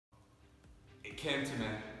came to me,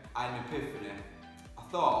 I had an epiphany. I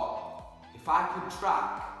thought, if I could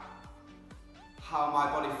track how my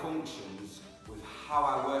body functions with how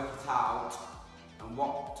I work it out and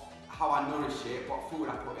how I nourish it, what food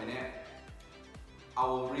I put in it, I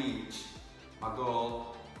will reach my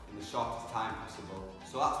goal in the shortest time possible.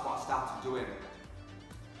 So that's what I started doing.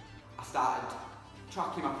 I started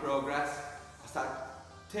tracking my progress, I started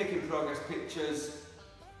taking progress pictures,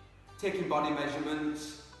 taking body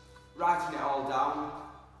measurements, writing it all down,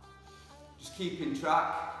 just keeping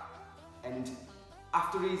track. And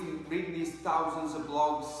after reading these thousands of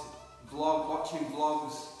blogs, watching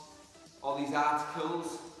vlogs, all these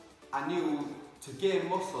articles, I knew to gain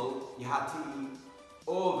muscle you had to eat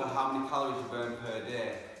over how many calories you burn per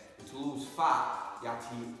day. And to lose fat you had to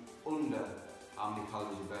eat under how many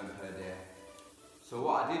calories you burn per day. So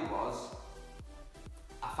what I did was,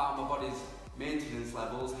 I found my body's maintenance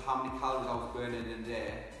levels, how many calories I was burning in a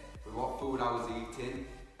day, with what food I was eating,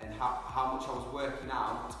 and how much I was working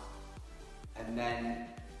out. And then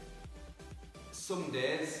some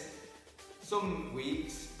days, some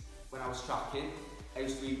weeks, when I was tracking, I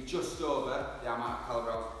used to eat just over the amount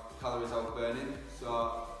of calories I was burning.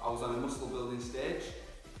 So I was on a muscle building stage,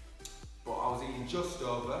 but I was eating just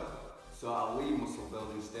over, so a lean muscle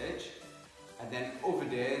building stage. And then other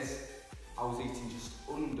days, I was eating just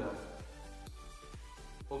under.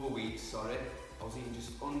 Other weeks, sorry, I was eating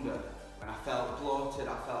just under. When I felt bloated,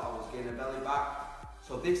 I felt I was getting a belly back.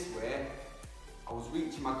 So this way, I was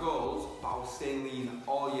reaching my goals, but I was staying lean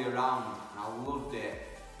all year round, and I loved it.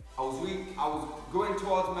 I was going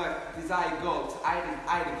towards my desired goal. I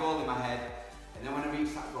had a goal in my head, and then when I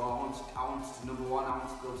reached that goal, I wanted another one. I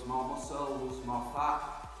wanted to build some more muscle, lose some more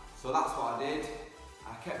fat. So that's what I did.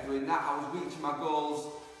 I kept doing that. I was reaching my goals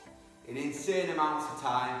in insane amounts of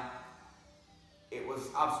time. It was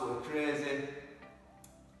absolutely crazy,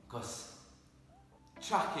 because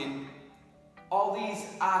tracking all these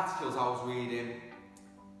articles I was reading,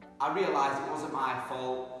 I realised it wasn't my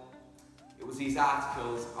fault. It was these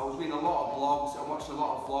articles. I was reading a lot of blogs and watching a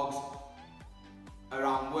lot of vlogs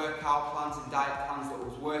around workout plans and diet plans that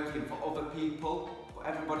was working for other people, but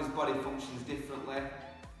everybody's body functions differently,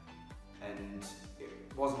 and it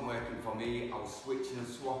wasn't working for me. I was switching and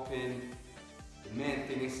swapping. The main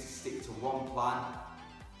thing is to stick to one plan,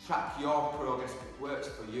 track your progress if it works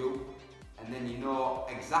for you, and then you know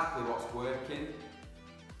exactly what's working.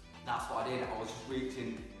 That's what I did. I was just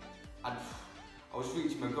reaching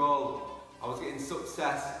my goal. I was getting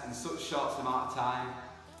success in such short amount of time,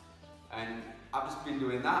 and I've just been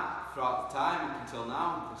doing that throughout the time up until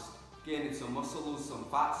now, just gaining some muscle, losing some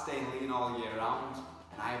fat, staying lean all year round,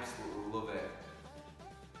 and I absolutely love it.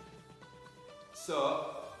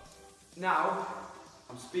 So now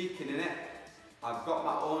I'm speaking in it. I've got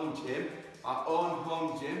my own gym, my own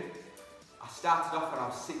home gym. I started off when I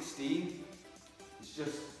was 16. It's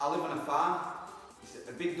just, I live on a farm. It's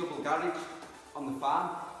a big double garage on the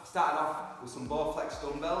farm. I started off with some Bowflex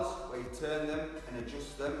dumbbells where you turn them and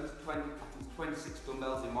adjust them. I think it's 26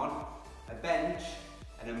 dumbbells in one. A bench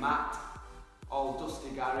and a mat, all dusty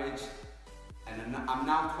garage. And I'm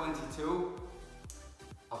now 22.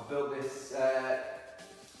 I've built this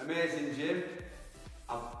amazing gym.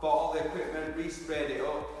 I've bought all the equipment, resprayed it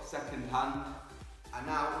up second hand. I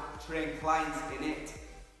now train clients in it,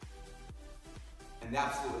 and they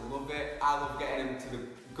absolutely love it. I love getting them to the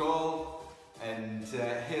goal, and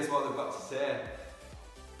here's what they've got to say.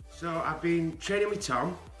 So I've been training with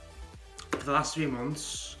Tom for the last 3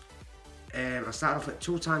 months. I started off at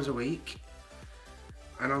 2 times a week,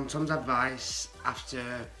 and on Tom's advice, after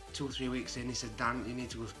 2 or 3 weeks in, he said, Dan, you need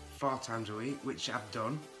to go 4 times a week, which I've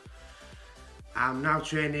done. I'm now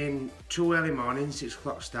training 2 early mornings, 6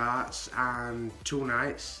 o'clock starts, and 2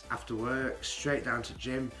 nights after work, straight down to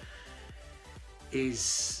gym.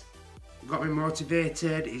 He's got me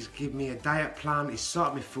motivated, he's given me a diet plan, he's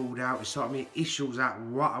sorted my food out, he's sorted me issues out,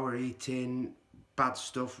 what I were eating, bad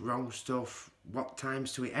stuff, wrong stuff, what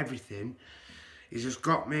times to eat, everything. He's just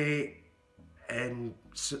got me and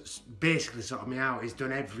basically sorted me out. He's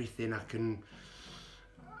done everything I can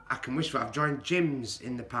wish for. I've joined gyms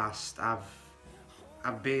in the past, I've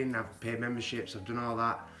paid memberships, I've done all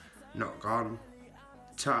that, not gone.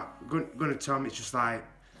 Going to Tom, it's just like,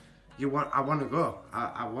 I want to go.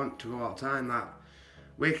 I want to go all the time. Like,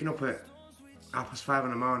 waking up at 5:30 in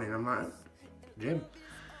the morning, I'm like, gym.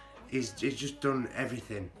 He's just done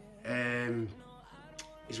everything.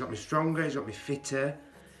 He's got me stronger, he's got me fitter.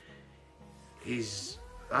 He's,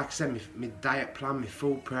 like I said, my diet plan, my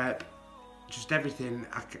food prep, just everything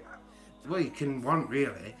you can want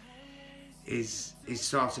really. is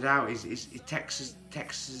sorted out. He texts,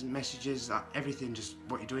 messages, like everything, just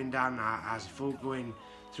what you're doing, Dan, how's your food going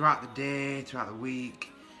throughout the day, throughout the week.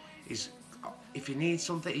 If you need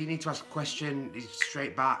something, you need to ask a question, he's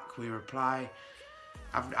straight back, we reply.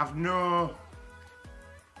 I've no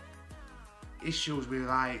issues with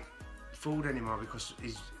like food anymore, because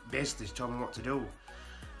he's basically told me what to do,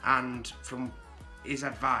 and from his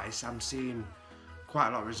advice I'm seeing quite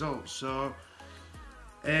a lot of results. So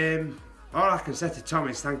all I can say to Tom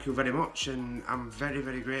is thank you very much, and I'm very,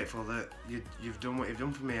 very grateful that you've done what you've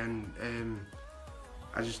done for me, and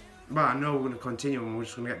I know we're going to continue, and we're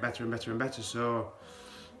just going to get better and better and better. So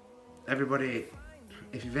everybody,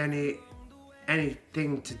 if you've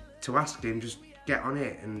anything to ask him, just get on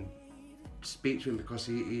it and speak to him, because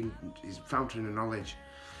he's a fountain of knowledge,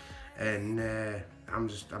 and I'm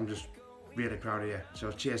just really proud of you. So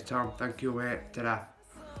cheers, Tom. Thank you, mate. Ta-da.